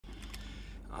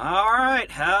All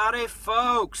right, howdy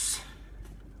folks.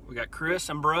 We got Chris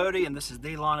and Brody, and this is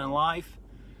The Lawn and Life.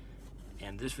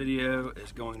 And this video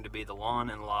is going to be the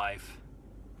lawn and life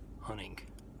hunting.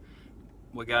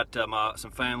 We got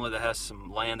some family that has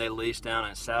some land they lease down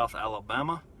in South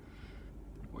Alabama.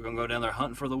 We're gonna go down there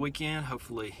hunting for the weekend.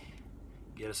 Hopefully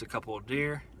get us a couple of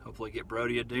deer. Hopefully get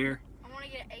Brody a deer. I want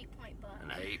to get an 8-point buck. An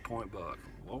 8-point buck.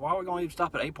 Well, why are we gonna even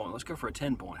stop at 8-point? Let's go for a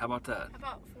 10-point. How about that? How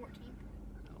about 14?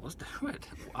 Let's do it.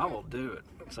 I will do it.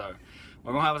 So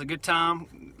we're gonna have a good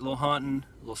time, a little hunting,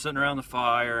 a little sitting around the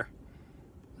fire,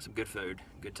 some good food,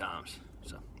 good times.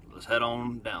 So let's head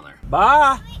on down there.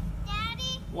 Bye. Wait,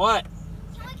 Daddy. What?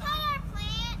 Can we cut our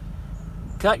plant?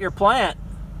 Cut your plant?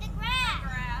 The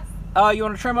grass. Oh, you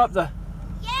want to trim up the?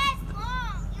 Yes,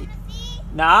 long. You want to see?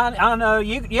 Nah, I know.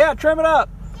 Yeah, trim it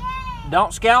up. Yay.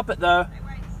 Don't scalp it though. Hey,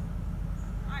 wait.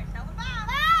 All right, tell them bye.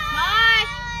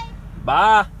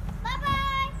 Bye. Bye.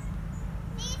 Bye-bye.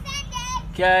 See you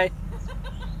Sunday. Okay.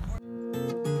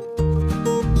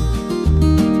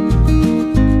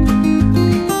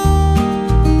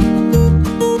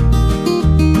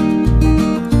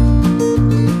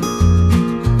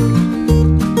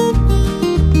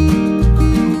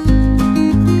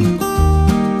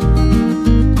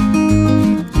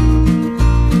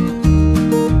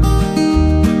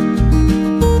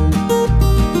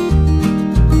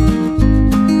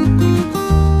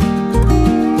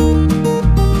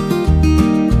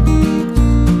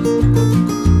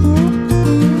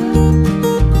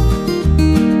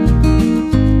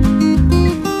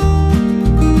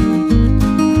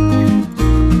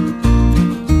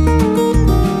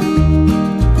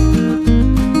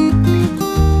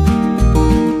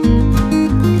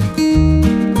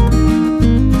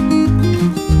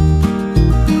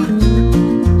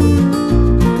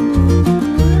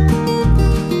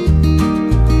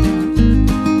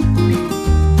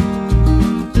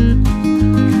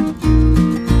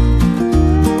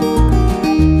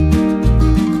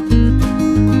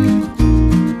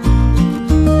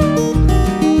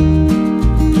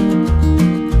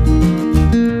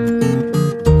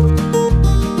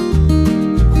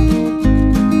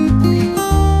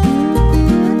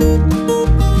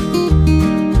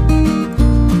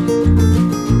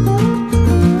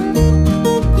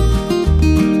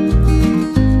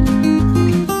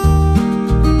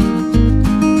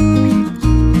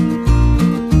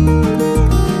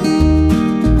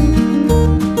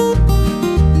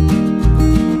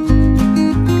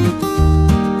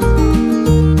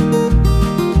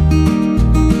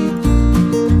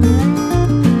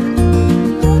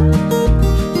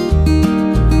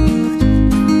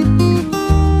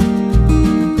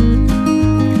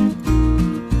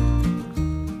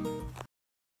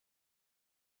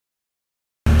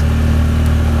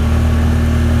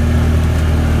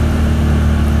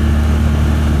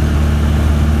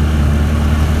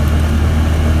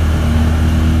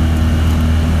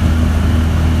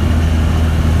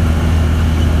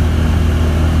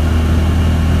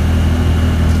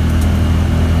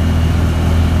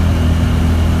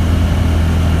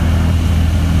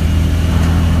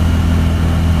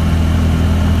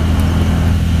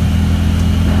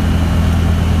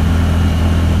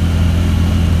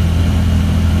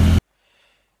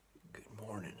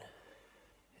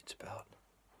 It's about,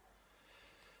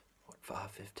 what,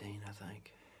 5:15, I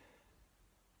think.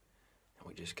 And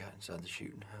we just got inside the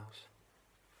shooting house.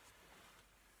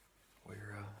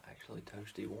 We're actually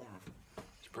toasty warm.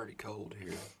 It's pretty cold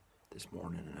here this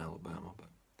morning in Alabama, but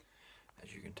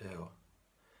as you can tell,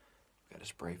 we've got a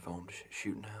spray foam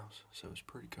shooting house, so it's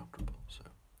pretty comfortable. So,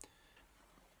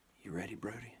 you ready,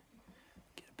 Brody?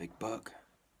 Get a big buck?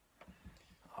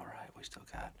 All right, we still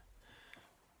got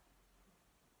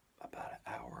about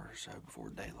an hour or so before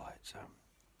daylight, so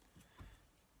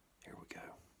here we go.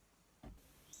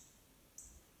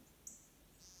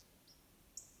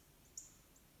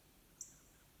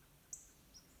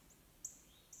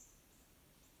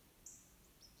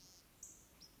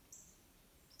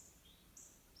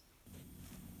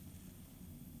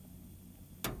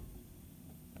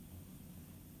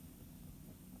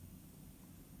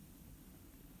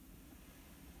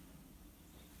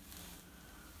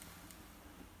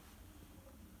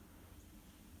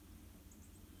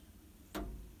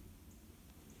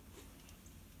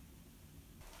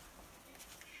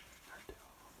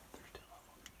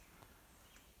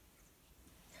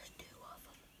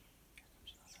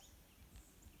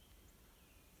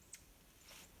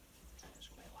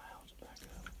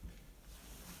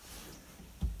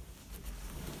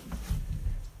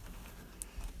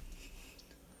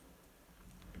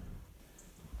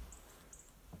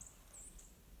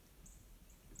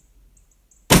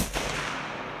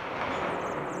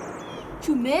 Did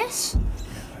you miss?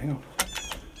 Yeah, hang on.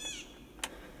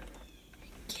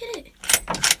 Get it.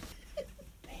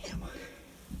 Damn. I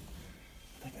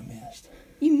think I missed.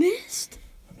 You missed?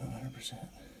 I'm not 100%.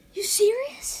 You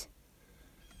serious?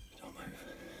 Don't move.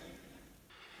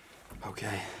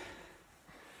 Okay.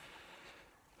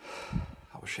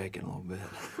 I was shaking a little bit.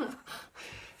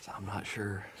 So I'm not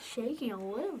sure. Shaking a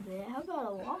little bit? How about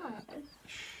a lot?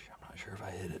 I'm not sure if I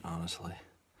hit it, honestly.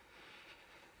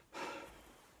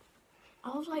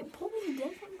 I was like, pull the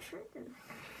different trigger.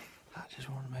 I just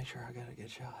wanted to make sure I got a good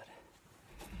shot.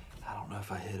 I don't know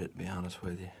if I hit it, to be honest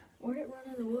with you. Where'd it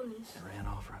run in the woods? It ran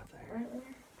off right there. Right there?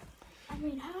 I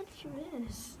mean, how did you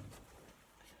miss?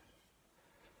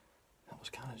 I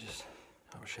was kind of just,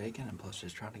 I was shaking and plus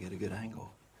just trying to get a good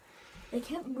angle. They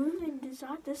kept moving to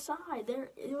side to side.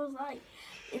 It was like,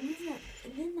 and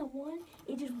then the one,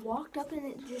 it just walked up and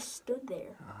it just stood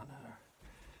there. I know.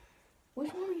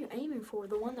 Which one were you aiming for?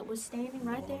 The one that was standing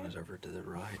right The there? one was over to the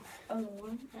right. Oh, the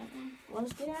one? That one?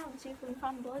 Let's get out and see if we can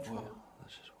find the blood trail. Well,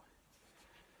 let's just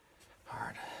wait. All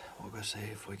right, we'll go see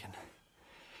if we can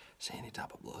see any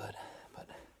type of blood, but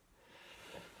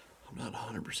I'm not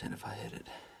 100% if I hit it.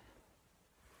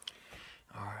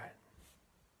 All right.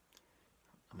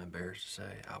 I'm embarrassed to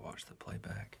say I watched the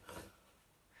playback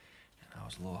and I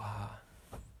was a little high.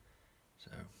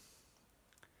 So,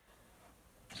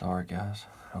 sorry guys.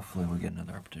 Hopefully we get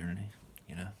another opportunity,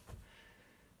 you know.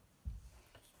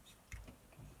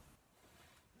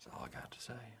 That's all I got to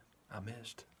say. I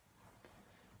missed.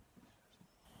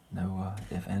 No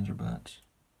ifs, ands, or buts.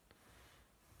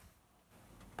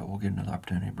 But we'll get another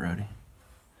opportunity, Brody.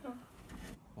 Huh?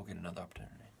 We'll get another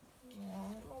opportunity. Yeah,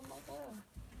 oh my God.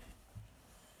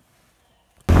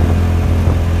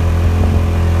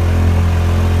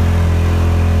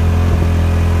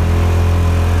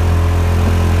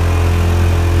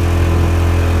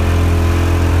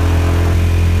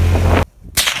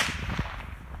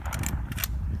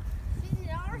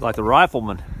 Like the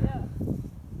rifleman. Yeah.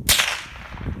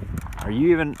 Are you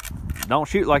even, don't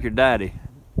shoot like your daddy.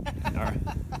 All right.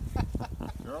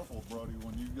 Careful, Brody.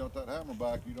 When you got that hammer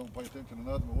back, you don't pay attention to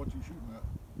nothing but what you're shooting at.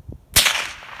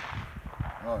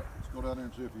 All right, let's go down there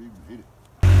and see if you even hit it.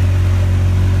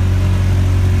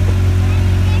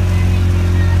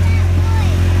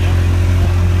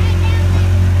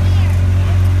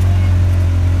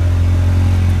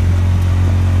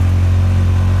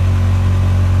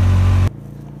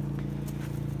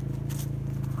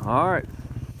 All right.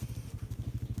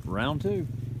 Round two.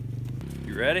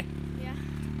 You ready? Yeah.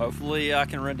 Hopefully I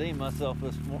can redeem myself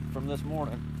from this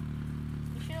morning.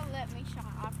 You should have let me shot.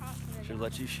 I probably Should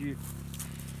let you shoot.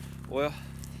 Well,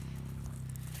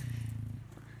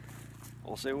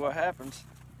 we'll see what happens.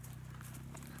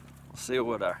 We'll see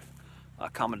what our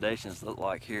accommodations look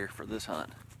like here for this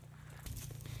hunt.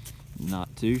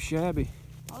 Not too shabby.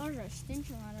 Oh, there's a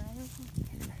extension ladder.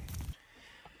 Here.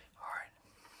 All right.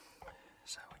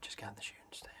 So we just got in the shooting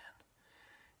stand.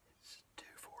 It's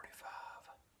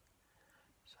 2:45.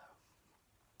 So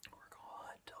we're gonna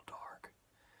hunt till dark,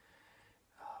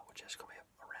 which is gonna be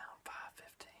around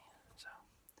 5:15. So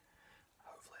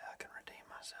hopefully I can redeem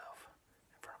myself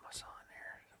in front of my son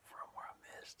here from where I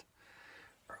missed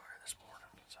earlier this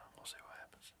morning. So we'll see what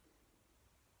happens.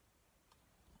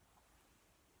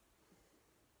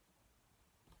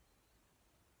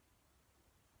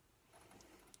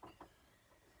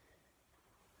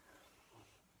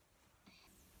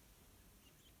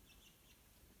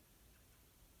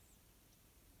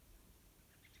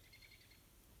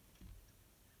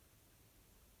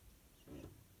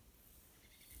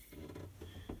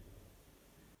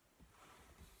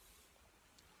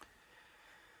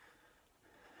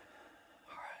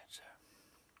 So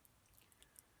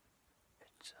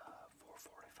it's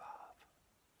 4:45.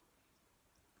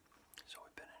 So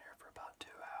we've been in here for about 2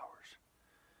 hours.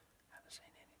 Haven't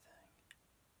seen anything.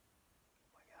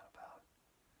 We got about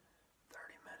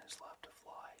 30 minutes left of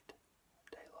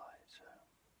daylight. So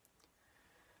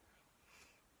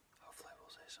hopefully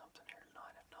we'll see something here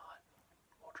tonight. If not,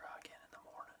 we'll try again in the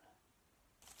morning.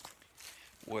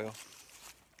 Well,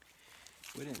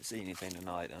 we didn't see anything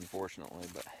tonight, unfortunately,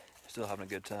 but still having a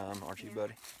good time, aren't you,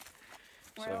 buddy?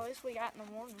 Well, So, at least we got in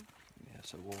the morning. yeah,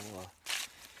 so we'll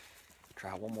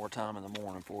try one more time in the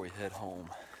morning before we head home.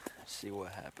 See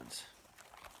what happens.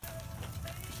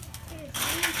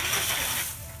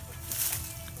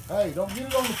 Hey, don't get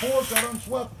it on the porch. I done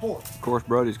swept the porch. Of course,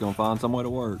 Brody's gonna find some way to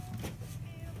work.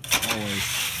 Always.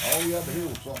 All you had to hear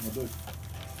was something to do.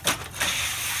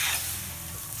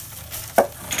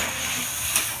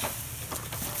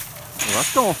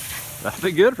 Well, that'd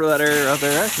be good for that area right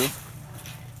there, actually.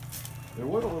 It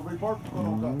will. It'll be perfect for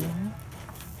on top there.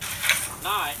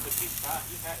 Not, but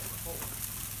you've had it before.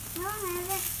 No, I haven't.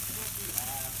 Yes, you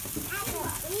have. I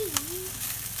don't eat.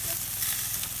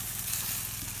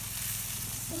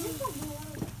 Is this a boy?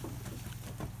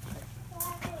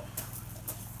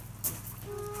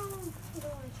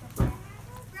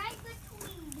 Right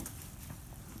between.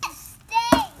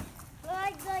 Stay.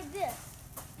 Like this.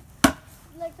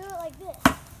 Like do it like this.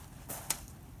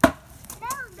 No,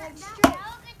 like straight.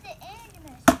 I'll get the end of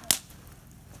it.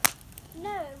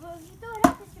 No, well if you throw it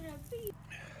up, it's gonna be.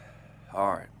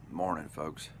 All right, morning,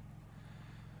 folks.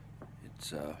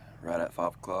 It's right at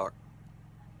 5 o'clock.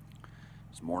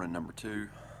 It's morning number 2,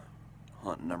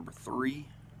 hunting number 3.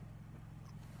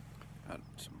 Got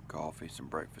some coffee, some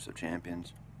breakfast of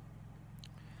champions.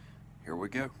 Here we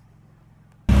go.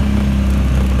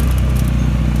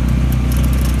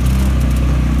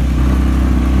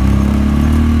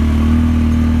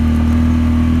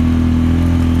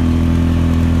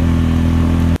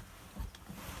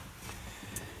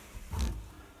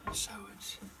 So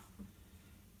it's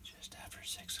just after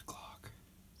 6 o'clock.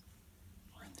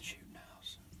 We're in the shooting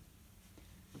house.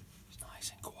 It's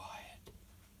nice and quiet.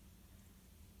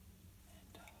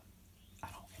 And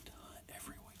I don't get to hunt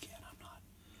every weekend. I'm not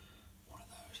one of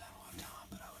those. I don't have time,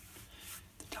 but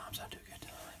the times I do get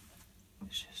to hunt,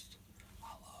 it's just,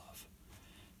 I love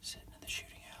sitting in the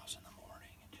shooting house in the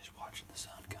morning and just watching the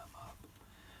sun come up,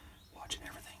 watching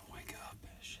everything wake up.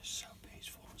 It's just so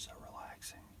peaceful and so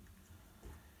relaxing.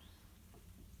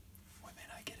 We may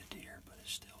not get a deer, but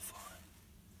it's still fun.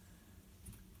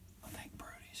 I think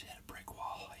Brody's hit a brick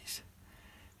wall. He's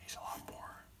a lot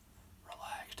more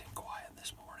relaxed and quiet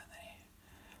this morning than he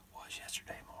was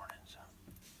yesterday morning. So.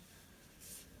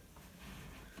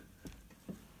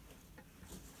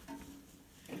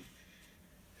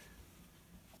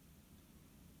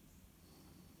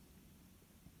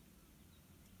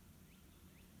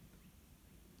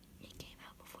 It came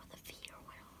out before the feeder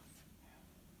went off.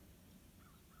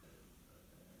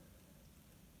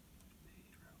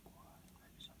 He's real quiet.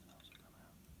 Maybe something else will come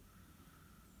out.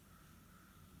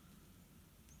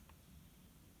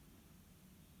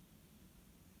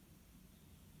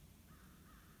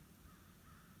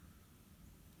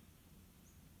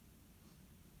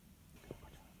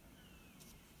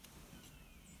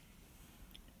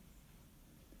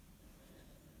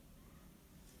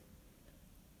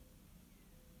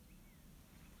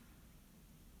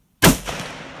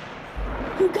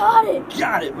 You got it!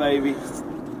 Got it, baby.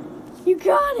 You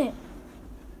got it!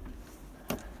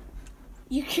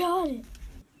 You got it!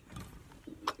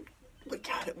 We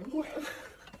got it.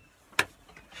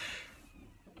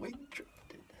 We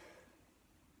dropped it.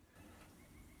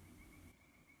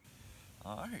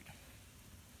 All right.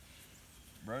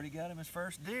 Brody got him his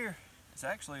first deer. It's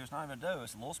not even a doe.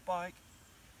 It's a little spike.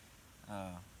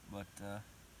 But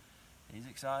he's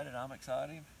excited. I'm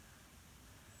excited.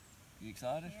 You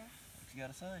excited? Yeah. What you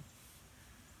got to say?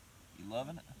 You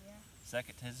loving it? Yeah.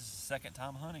 His second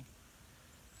time hunting.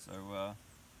 So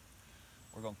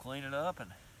we're gonna clean it up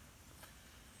and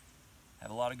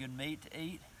have a lot of good meat to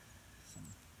eat. Some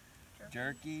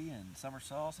jerky and summer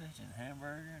sausage and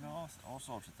hamburger and all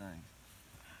sorts of things.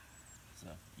 So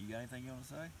you got anything you want to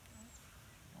say?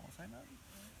 You want to say nothing?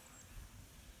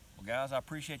 Well, guys, I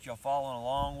appreciate y'all following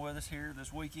along with us here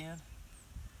this weekend.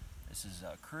 This is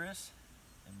Chris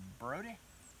and Brody.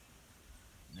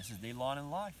 And this is D-Lawn in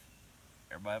Life.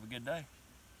 Everybody have a good day.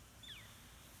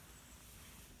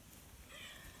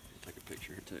 Take a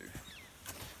picture here too.